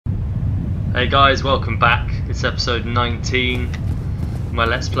Hey guys, welcome back. It's episode 19, my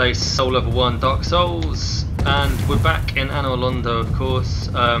Let's Play Soul Level 1 Dark Souls, and we're back in Anor Londo, of course.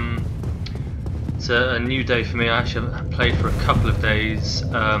 It's a new day for me. I actually haven't played for a couple of days,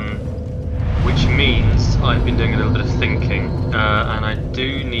 which means I've been doing a little bit of thinking, and I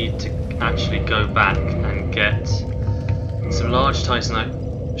do need to actually go back and get some large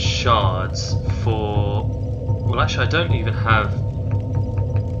Titanite shards for... well, actually I don't even have...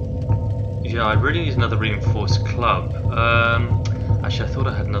 yeah, I really need another reinforced club. Actually, I thought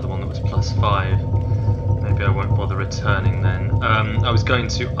I had another one that was +5. Maybe I won't bother returning then. I was going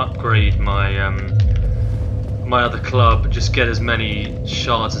to upgrade my my other club, just get as many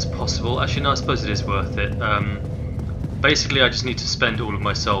shards as possible. Actually, no, I suppose it is worth it. Basically, I just need to spend all of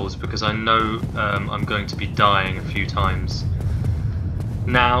my souls because I know I'm going to be dying a few times.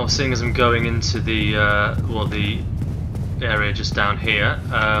 Now, seeing as I'm going into the the area just down here,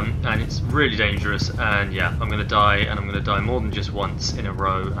 and it's really dangerous, and yeah, I'm going to die, and I'm going to die more than just once in a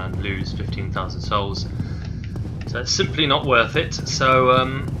row and lose 15,000 souls. So it's simply not worth it. So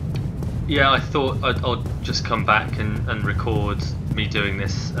yeah, I thought I'll just come back and record me doing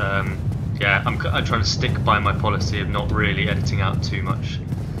this. Yeah, I'm trying to stick by my policy of not really editing out too much.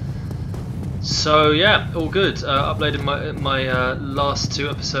 So yeah, all good. Uploaded my last 2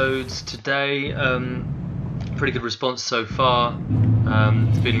 episodes today. Pretty good response so far.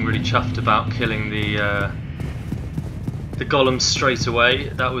 Feeling really chuffed about killing the golems straight away.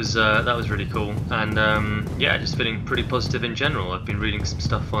 That was really cool, and yeah, just feeling pretty positive in general. I've been reading some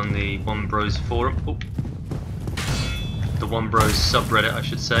stuff on the OneBro's forum, the OneBro's subreddit, I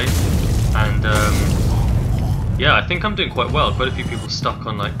should say, and yeah, I think I'm doing quite well. Quite a few people stuck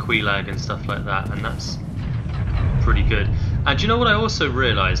on like Queelag and stuff like that, and that's pretty good. And do you know what I also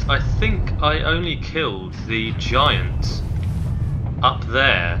realised? I think I only killed the giant up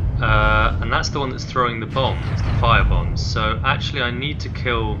there, and that's the one that's throwing the bombs, the fire bombs. So actually I need to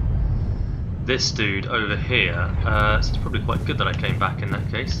kill this dude over here, so it's probably quite good that I came back in that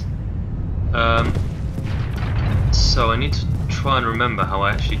case. So I need to try and remember how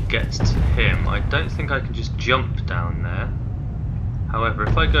I actually get to him. I don't think I can just jump down there. However,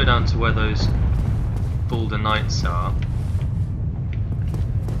 if I go down to where those Boulder Knights are...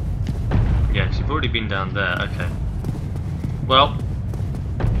 yeah, because you've already been down there, okay. Well,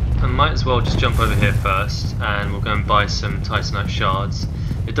 I might as well just jump over here first, and we'll go and buy some Titanite shards.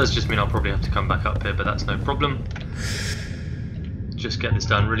 It does just mean I'll probably have to come back up here, but that's no problem. Just get this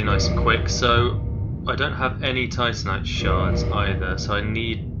done really nice and quick. So, I don't have any Titanite shards either, so I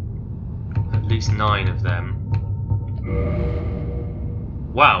need at least 9 of them.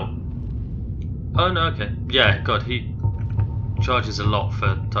 Wow. Oh no, okay. Yeah, God, he charges a lot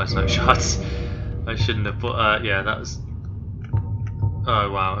for Titanite shards. I shouldn't have put, yeah, that was... oh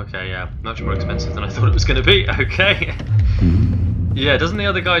wow, okay, yeah, much more expensive than I thought it was going to be, okay. Yeah, doesn't the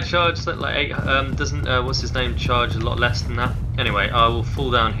other guy charge like 8, doesn't, what's his name, charge a lot less than that? Anyway, I will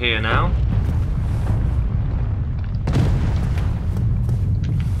fall down here now.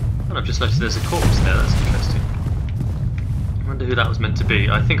 And I've just noticed there's a corpse there, that's interesting. I wonder who that was meant to be.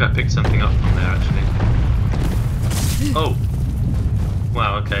 I think I picked something up from there, actually. Oh!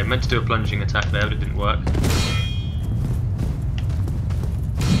 Wow, okay, meant to do a plunging attack there, but it didn't work.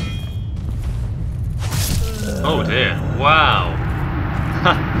 Oh dear, wow!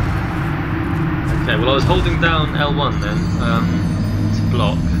 Okay, well I was holding down L1 then, to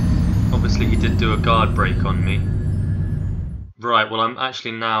block. Obviously he did do a guard break on me. Right, well I'm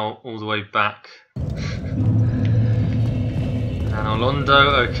actually now all the way back. Anor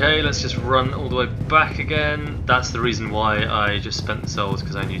Londo, okay, let's just run all the way back again. That's the reason why I just spent the souls,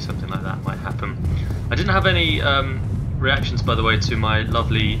 because I knew something like that might happen. I didn't have any reactions, by the way, to my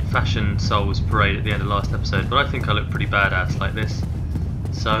lovely fashion souls parade at the end of last episode, but I think I look pretty badass like this.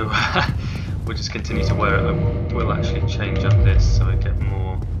 So, we'll just continue to wear it. I will actually change up this so I get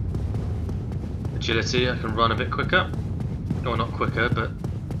more agility. I can run a bit quicker. Or not quicker, but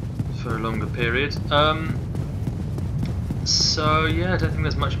for a longer period. So yeah, I don't think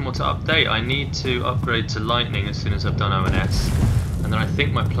there's much more to update. I need to upgrade to lightning as soon as I've done ONS, and then I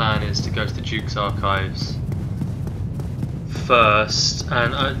think my plan is to go to the Duke's Archives first,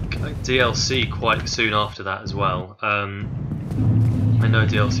 and DLC quite soon after that as well. I know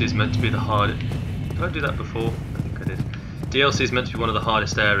DLC is meant to be the hardest. Did I do that before? I think I did. DLC is meant to be one of the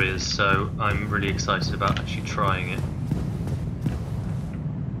hardest areas, so I'm really excited about actually trying it.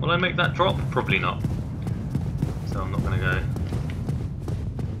 Will I make that drop? Probably not. So I'm not going to go.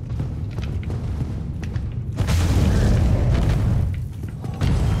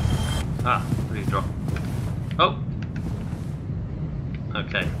 Ah, really drop. Oh!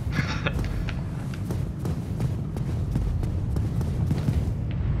 Okay.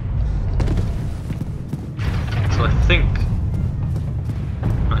 So I think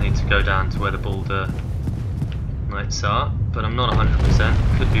I need to go down to where the boulder knights are, but I'm not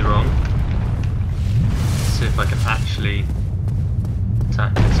 100%. Could be wrong. Let's see if I can actually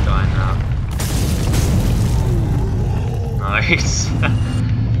attack this guy now. Nice.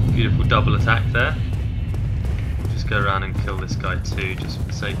 Beautiful double attack there. We'll just go around and kill this guy too, just for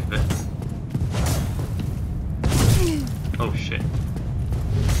the sake of it. Oh shit.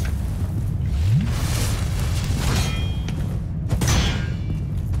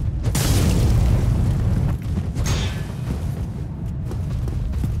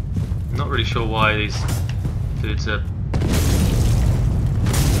 Not really sure why these dudes are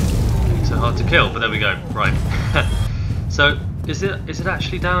so hard to kill, but there we go. Right. So is it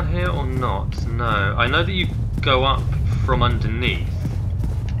actually down here or not? No. I know that you go up from underneath.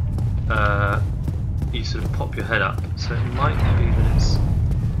 You sort of pop your head up, so it might be that it's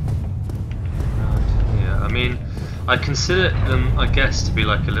around here. I mean, I consider them, I guess, to be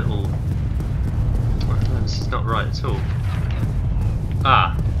like a little. Oh, no, this is not right at all.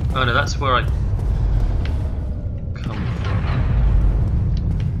 Ah. Oh no, that's where I come from.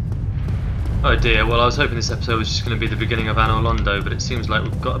 Oh dear, well I was hoping this episode was just going to be the beginning of Anor Londo, but it seems like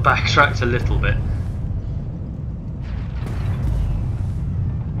we've got to backtrack a little bit.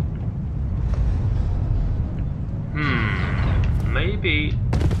 Maybe...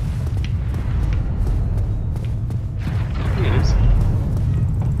 Maybe it is.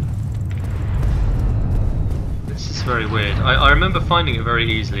 This is very weird. I remember finding it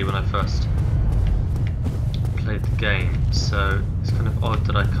very easily when I first played the game, so it's kind of odd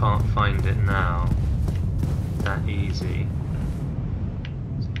that I can't find it now that easy.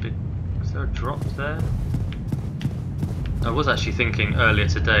 Is there a drop there? I was actually thinking earlier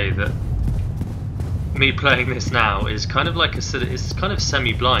today that me playing this now is kind of like it's kind of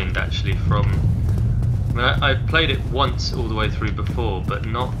semi-blind actually from... I mean, I played it once all the way through before, but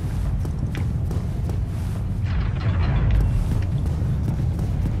not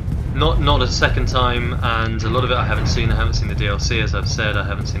a second time, and a lot of it I haven't seen. I haven't seen the DLC, as I've said. I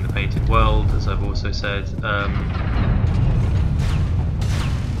haven't seen the Painted World, as I've also said. I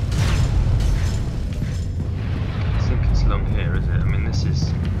think it's along here, is it? I mean, this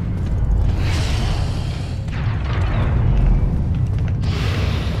is...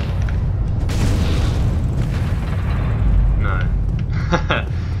 No.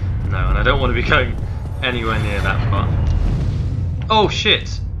 No, and I don't want to be going anywhere near that part. Oh,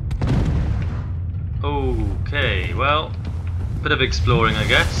 shit! Okay, well, bit of exploring, I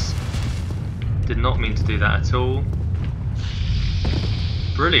guess. Did not mean to do that at all.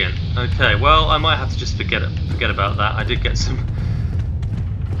 Brilliant. Okay, well, I might have to just forget about that. I did get some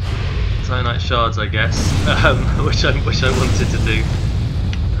Cyanite shards, I guess, which I wanted to do.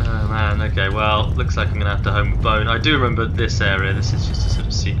 Oh man. Okay, well, looks like I'm gonna have to home with bone. I do remember this area. This is just a sort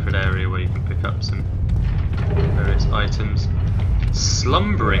of secret area where you can pick up some various items.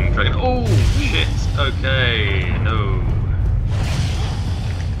 Slumbering dragon. Oh shit! Okay, no.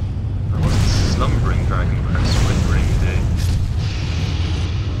 What's the slumbering dragon press whispering do?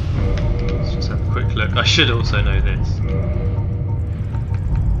 Let's just have a quick look. I should also know this.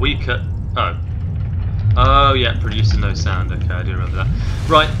 Weaker. Oh. Oh yeah, produces no sound. Okay, I do remember that.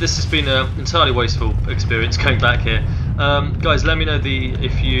 Right, this has been an entirely wasteful experience going back here. Guys, let me know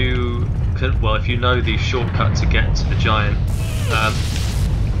if you know the shortcut to get to the giant.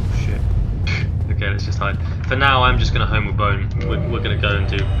 Shit. Okay, let's just hide. For now, I'm just going to home with bone. We're going to go and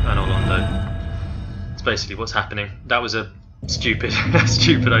do Anor Londo. It's basically what's happening. That was a stupid,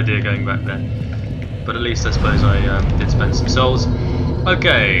 stupid idea going back there. But at least I suppose I did spend some souls.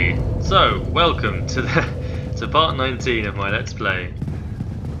 Okay, so welcome to part 19 of my Let's Play.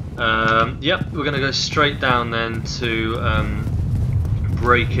 Yep, we're going to go straight down then to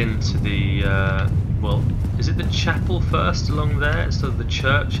break into the well. Is it the chapel first along there? So the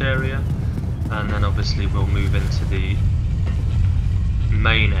church area, and then obviously we'll move into the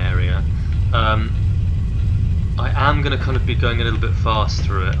main area. I am going to kind of be going a little bit fast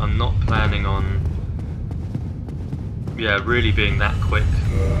through it. I'm not planning on, really being that quick.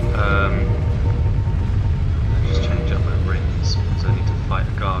 I'll just change up my rings because I need to fight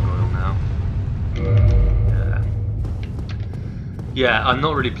a gargoyle now. Yeah, I'm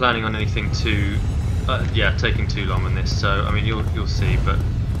not really planning on anything too. Taking too long on this, so I mean you'll see, but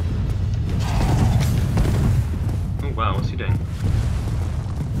oh wow, what's he doing?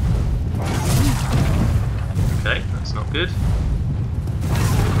 Okay, that's not good.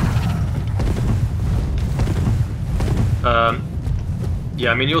 Yeah,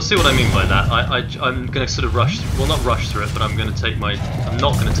 I mean, you'll see what I mean by that. I'm going to sort of rush, well, not rush through it, but I'm going to take my, I'm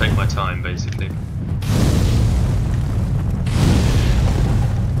not going to take my time, basically.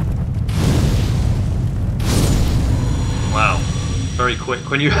 Wow, very quick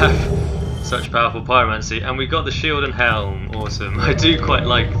when you have such powerful pyromancy. And we got the shield and helm, awesome. I do quite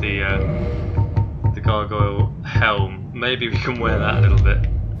like the gargoyle helm. Maybe we can wear that a little bit.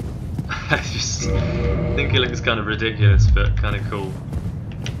 I just think it looks kind of ridiculous, but kind of cool.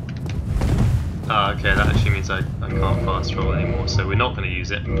 Ah, okay, that actually means I can't fast roll anymore, so we're not going to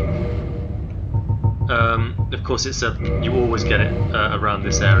use it. Of course, it's you always get it around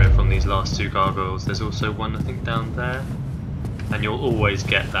this area from these last two gargoyles. There's also one, I think, down there, and you'll always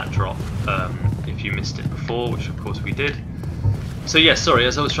get that drop if you missed it before, which of course we did. So yeah, sorry,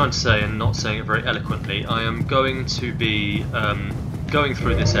 as I was trying to say and not saying it very eloquently, I am going to be going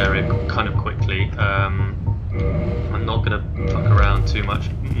through this area kind of quickly. I'm not going to fuck around too much.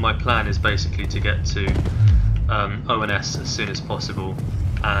 My plan is basically to get to ONS as soon as possible,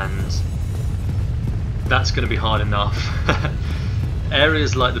 and that's going to be hard enough.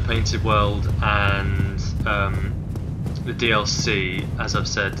 Areas like the Painted World and the DLC, as I've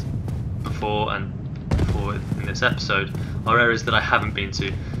said before and before in this episode, are areas that I haven't been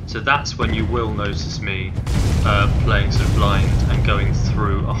to. So that's when you will notice me playing sort of blind and going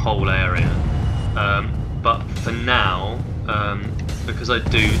through a whole area. But for now, because I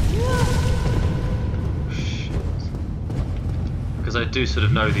do sort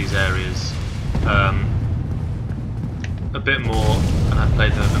of know these areas a bit more, and I've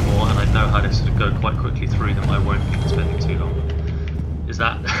played them a bit more, and I know how to sort of go quite quickly through them, I won't be spending too long. Is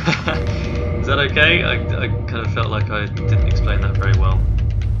that is that okay? I kind of felt like I didn't explain that very well.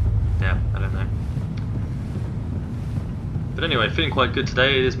 Yeah, I don't know. But anyway, feeling quite good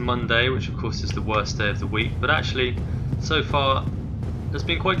today. It is Monday, which of course is the worst day of the week, but actually, so far, it's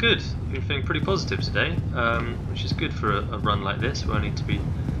been quite good. I've been feeling pretty positive today, which is good for a run like this, where I need to be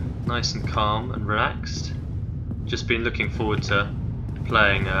nice and calm and relaxed. Just been looking forward to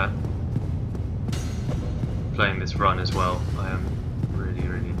playing playing this run as well. I am really,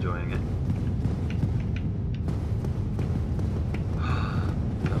 really enjoying it.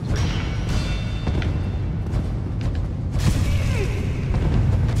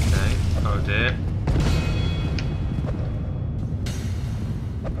 Okay, oh dear.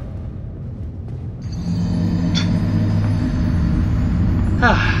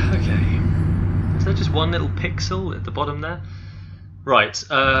 Okay. Is there just one little pixel at the bottom there? Right,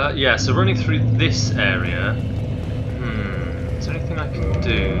 yeah, so running through this area, is there anything I can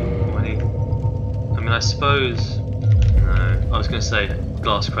do? I mean, I suppose, no, I was going to say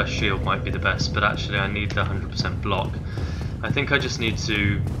glass crash shield might be the best, but actually I need the 100% block. I think I just need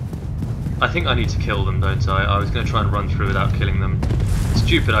to, I think I need to kill them, don't I? I was going to try and run through without killing them.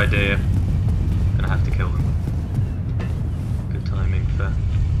 Stupid idea. I'm going to have to kill them. Good timing for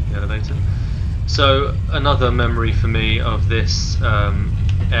the elevator. So another memory for me of this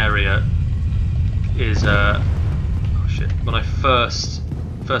area is, oh shit, when I first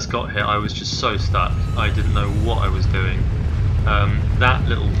got here I was just so stuck, I didn't know what I was doing. That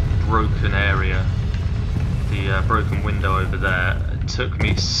little broken area, the broken window over there, took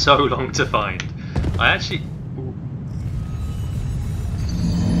me so long to find. I actually...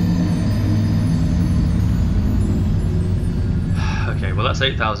 Okay, well that's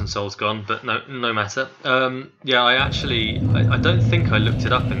 8,000 souls gone, but no matter. Yeah, I don't think I looked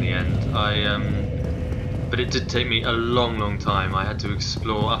it up in the end. But it did take me a long time. I had to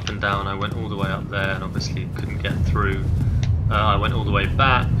explore up and down. I went all the way up there and obviously couldn't get through. I went all the way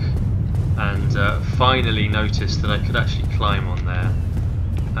back and finally noticed that I could actually climb on there.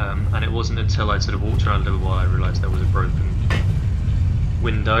 And it wasn't until I sort of walked around a little while I realised there was a broken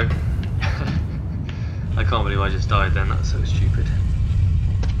window. I can't believe I just died then, that's so stupid.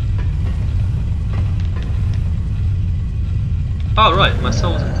 Oh right, my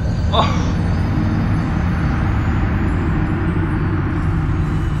souls... Oh!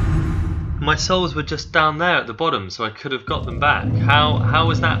 My souls were just down there at the bottom, so I could have got them back. How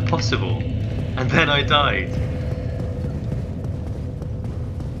was that possible? And then I died.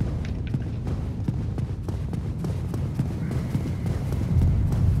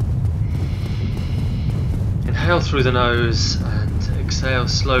 Inhale through the nose and exhale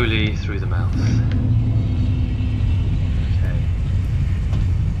slowly through the mouth. Okay.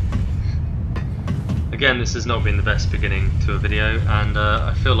 Again, this has not been the best beginning to a video, and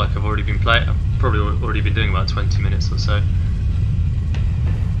I feel like I've already been playing. I've probably already been doing about 20 minutes or so.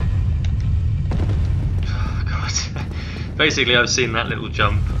 Oh, God. Basically, I've seen that little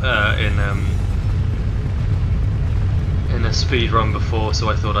jump in in a speed run before, so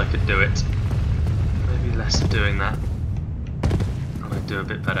I thought I could do it. Maybe less of doing that, and I'd do a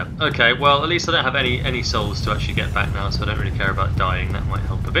bit better. Okay, well at least I don't have any souls to actually get back now, so I don't really care about dying. That might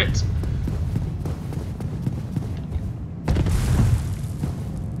help a bit.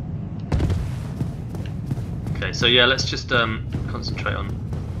 Okay, so yeah, let's just concentrate on...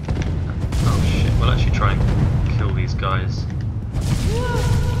 Oh shit, we'll actually try and kill these guys.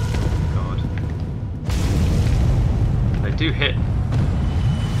 God. They do hit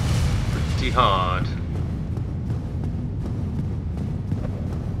pretty hard.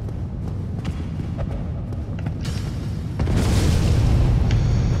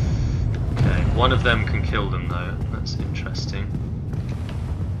 Okay, one of them can kill them though, that's interesting.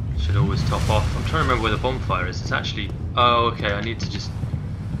 Should always top off. I'm trying to remember where the bonfire is. It's actually... Oh, okay, I need to just...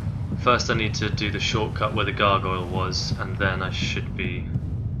 First I need to do the shortcut where the gargoyle was, and then I should be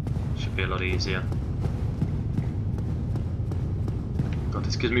a lot easier. God,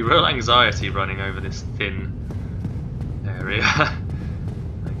 this gives me real anxiety running over this thin area.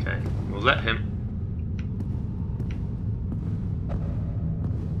 Okay, we'll let him.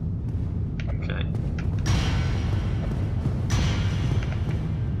 Okay.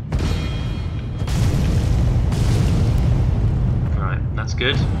 Right, that's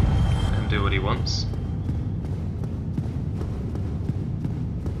good. Let him do what he wants.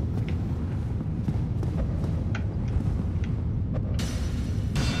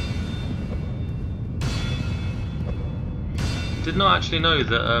 Did not actually know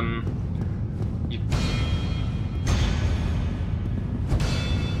that you...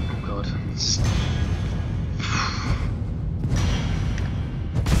 Oh god.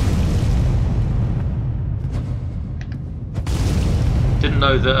 Didn't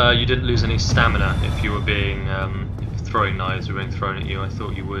know that you didn't lose any stamina if you were being if throwing knives were being thrown at you. I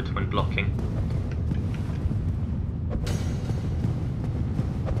thought you would when blocking.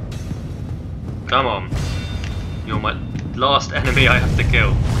 Come on. You're my last enemy I have to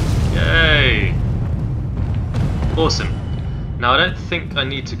kill. Yay! Awesome. Now I don't think I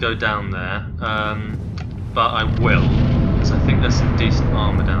need to go down there, but I will, because I think there's some decent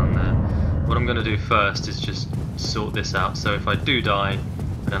armour down there. What I'm going to do first is just sort this out, so if I do die,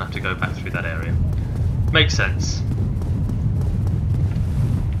 I don't have to go back through that area. Makes sense.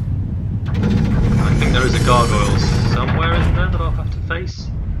 I think there is a gargoyle somewhere, isn't there, that I'll have to face?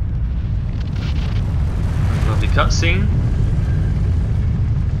 Lovely cutscene.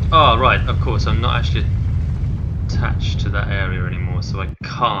 Oh, right, of course, I'm not actually attached to that area anymore, so I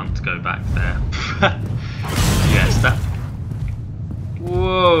can't go back there. Yes, that...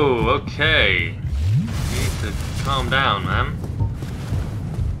 Whoa, okay. You need to calm down, man.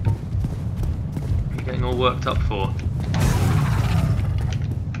 What are you getting all worked up for?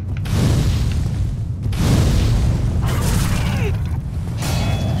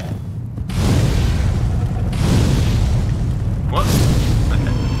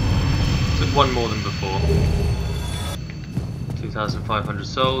 One more than before. 2,500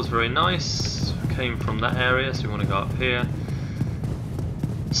 souls, very nice. Came from that area, so we want to go up here.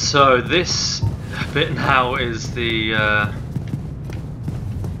 So this bit now is the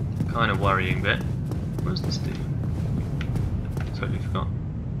kind of worrying bit. What does this do? Totally forgot.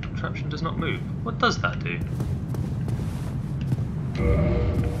 Contraption does not move. What does that do?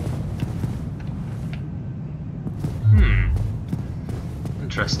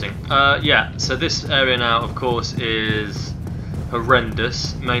 Interesting. Yeah, so this area now, of course, is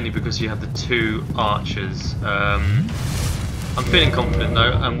horrendous, mainly because you have the two archers. I'm feeling confident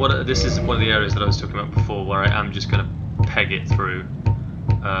though, and this is one of the areas that I was talking about before, where I am just going to peg it through.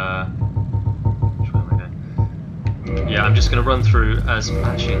 Which way am I going? Yeah, I'm just going to run through as...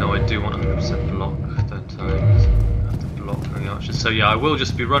 Actually, no, I do want 100% block, don't I? I have to block the archers. So yeah, I will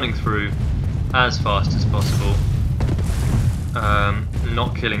just be running through as fast as possible.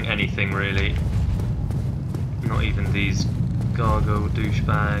 Not killing anything really, not even these gargoyle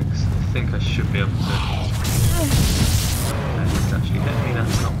douchebags. I think I should be able to... Okay, it's actually hit me,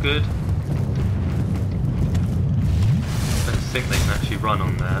 that's not good. I don't think they can actually run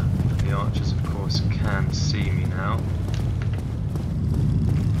on there, but the archers of course can see me now.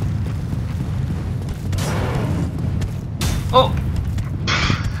 Oh!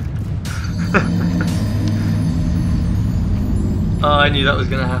 Oh, I knew that was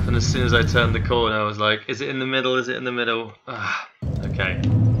going to happen as soon as I turned the corner. I was like, is it in the middle? Is it in the middle? Ah, okay.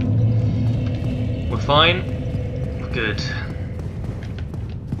 We're fine. We're good.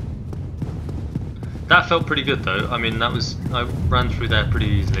 That felt pretty good though. I mean, I ran through there pretty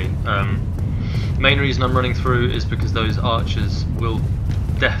easily. Main reason I'm running through is because those archers will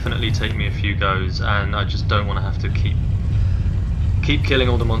definitely take me a few goes, and I just don't want to have to keep keep killing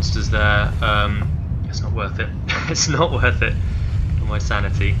all the monsters there. It's not worth it. It's not worth it for my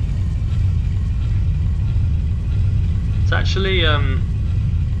sanity. It's actually, yeah,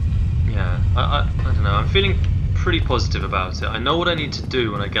 I don't know. I'm feeling pretty positive about it. I know what I need to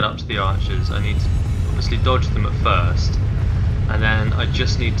do when I get up to the archers. I need to obviously dodge them at first, and then I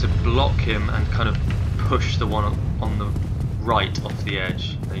just need to block him and kind of push the one on the right off the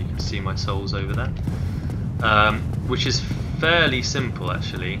edge. There you can see my souls over there, which is fairly simple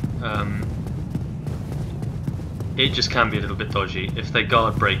actually. It just can be a little bit dodgy. If they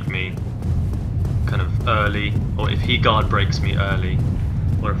guard break me kind of early, or if he guard breaks me early,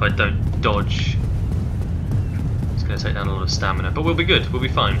 or if I don't dodge, it's going to take down a lot of stamina. But we'll be good, we'll be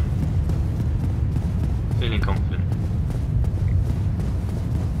fine. Feeling confident.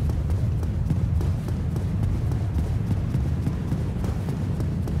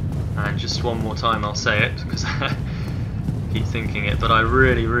 And just one more time I'll say it, because I keep thinking it, but I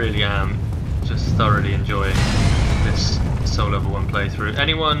really am just thoroughly enjoying this Soul Level 1 playthrough.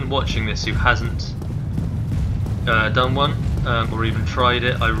 Anyone watching this who hasn't done one, or even tried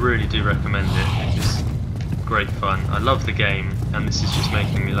it, I really do recommend it. It's just great fun. I love the game, and this is just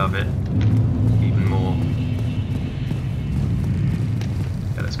making me love it even more.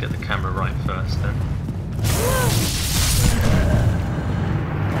 Okay, let's get the camera right first then.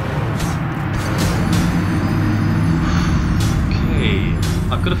 Okay,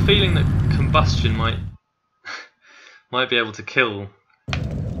 I've got a feeling that combustion might be able to kill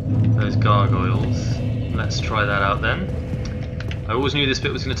those gargoyles. Let's try that out then. I always knew this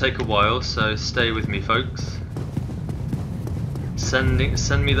bit was going to take a while, so stay with me, folks. Send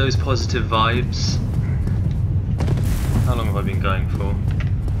me those positive vibes. How long have I been going for?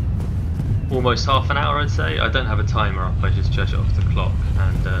 Almost half an hour, I'd say. I don't have a timer up, I just judge it off the clock,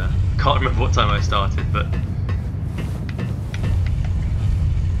 and can't remember what time I started, but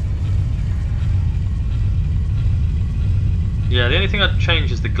yeah, the only thing I'd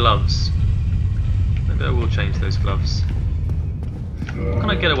change is the gloves. Maybe I will change those gloves. What can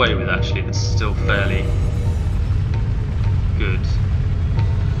I get away with actually that's still fairly good?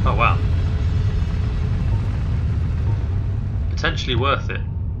 Oh wow. Potentially worth it.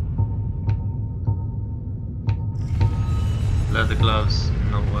 Leather gloves,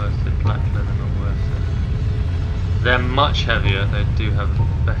 not worth it. Black leather, not worth it. They're much heavier, they do have a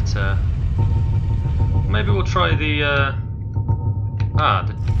better... Maybe we'll try the...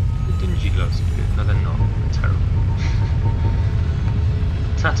 the dingy gloves are good. No, they're not. They're terrible.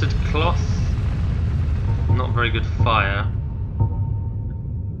 Tattered cloth. Not very good fire.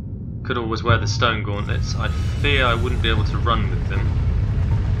 Could always wear the stone gauntlets. I fear I wouldn't be able to run with them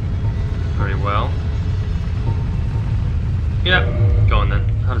very well. Yeah, go on then.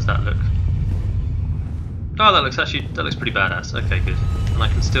 How does that look? Oh, that looks pretty badass. Okay, good. And I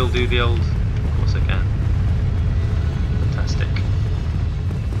can still do the old... Of course I can. Fantastic.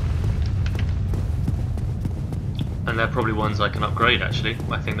 And they're probably ones I can upgrade actually.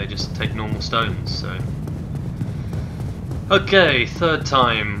 I think they just take normal stones, so... Okay, third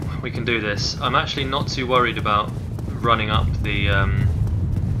time we can do this. I'm actually not too worried about running up the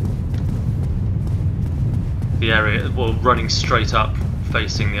area, well, running straight up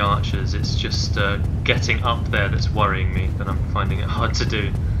facing the archers. It's just getting up there that's worrying me, that I'm finding it hard to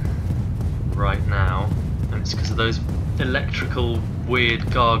do right now. And it's because of those electrical,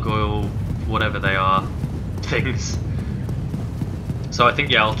 weird gargoyle, whatever they are, things. So I think,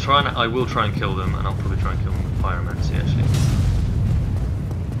 yeah, I will try and kill them, and I'll probably try and kill them with pyromancy actually.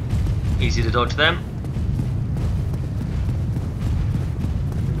 Easy to dodge them.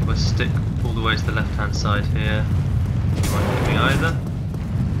 If I stick all the way to the left hand side here, he won't hit me either.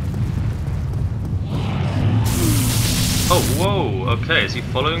 Oh, whoa, okay, is he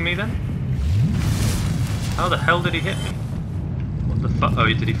following me then? How the hell did he hit me? What the fuck? Oh,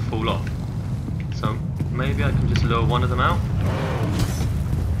 did he fall off? So maybe I can just lure one of them out?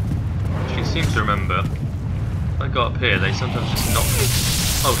 Actually seem to remember, if I go up here, they sometimes just knock me.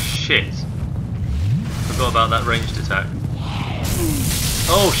 Oh shit! Forgot about that ranged attack.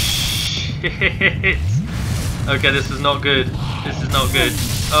 Oh shit! Okay, this is not good. This is not good.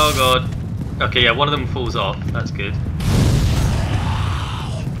 Oh god. Okay, yeah, one of them falls off. That's good.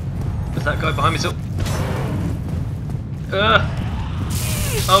 There's that guy behind me still.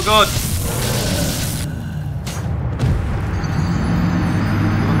 Oh god!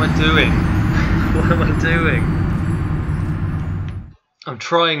 What am I doing? What am I doing? I'm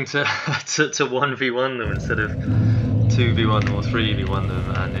trying to 1v1 them instead of 2v1 or 3v1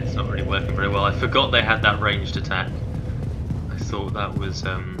 them, and it's not really working very well. I forgot they had that ranged attack. I thought that was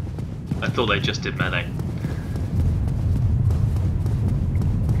I thought they just did melee.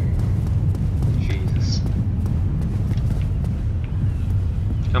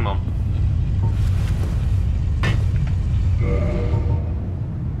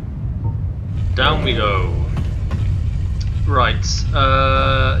 we go. Right,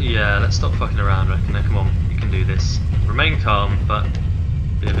 yeah, let's stop fucking around, I reckon. Come on, you can do this. Remain calm, but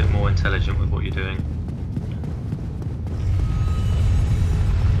be a bit more intelligent with what you're doing.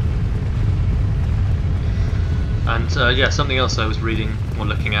 And yeah, something else I was reading or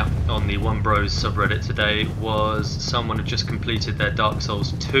looking at on the OneBro's subreddit today was someone had just completed their Dark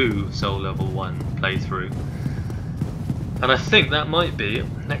Souls 2 Soul Level 1 playthrough. And I think that might be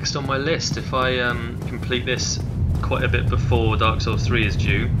next on my list if I complete this quite a bit before Dark Souls 3 is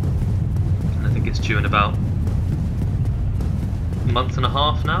due. And I think it's due in about a month and a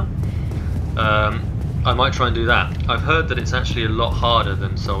half now. I might try and do that. I've heard that it's actually a lot harder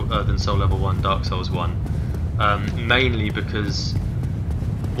than Soul Level 1 Dark Souls 1. Mainly because,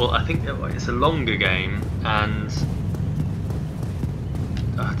 well, I think it's a longer game, and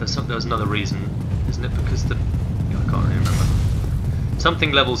there was another reason, isn't it? Because I can't really remember.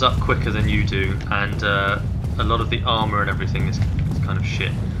 Something levels up quicker than you do, and a lot of the armor and everything is kind of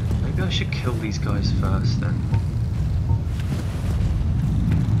shit. Maybe I should kill these guys first then.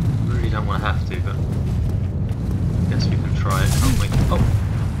 I really don't want to have to, but I guess we can try it, can't we? Oh,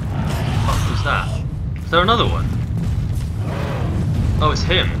 what was that? Is there another one? Oh, it's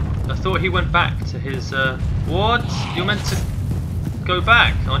him. I thought he went back to his, what? You're meant to go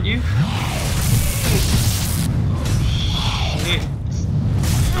back, aren't you? Oh, shit.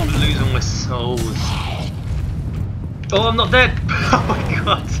 I'm losing my souls. Oh, I'm not dead! Oh my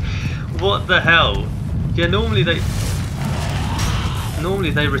god. What the hell? Yeah, normally they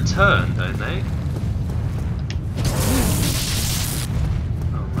return, don't they?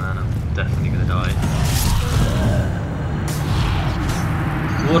 Oh man, I'm definitely gonna die.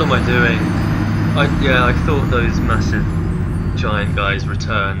 What am I doing? I thought those massive giant guys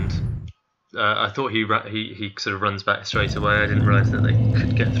returned. I thought he sort of runs back straight away. I didn't realise that they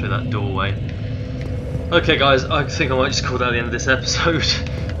could get through that doorway. Okay guys, I think I might just call that the end of this episode.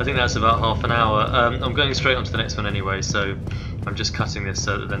 I think that's about half an hour. I'm going straight on to the next one anyway, so I'm just cutting this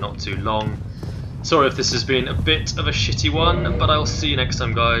so that they're not too long. Sorry if this has been a bit of a shitty one, but I'll see you next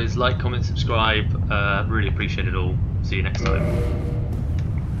time guys. Like, comment, subscribe. Really appreciate it all. See you next time.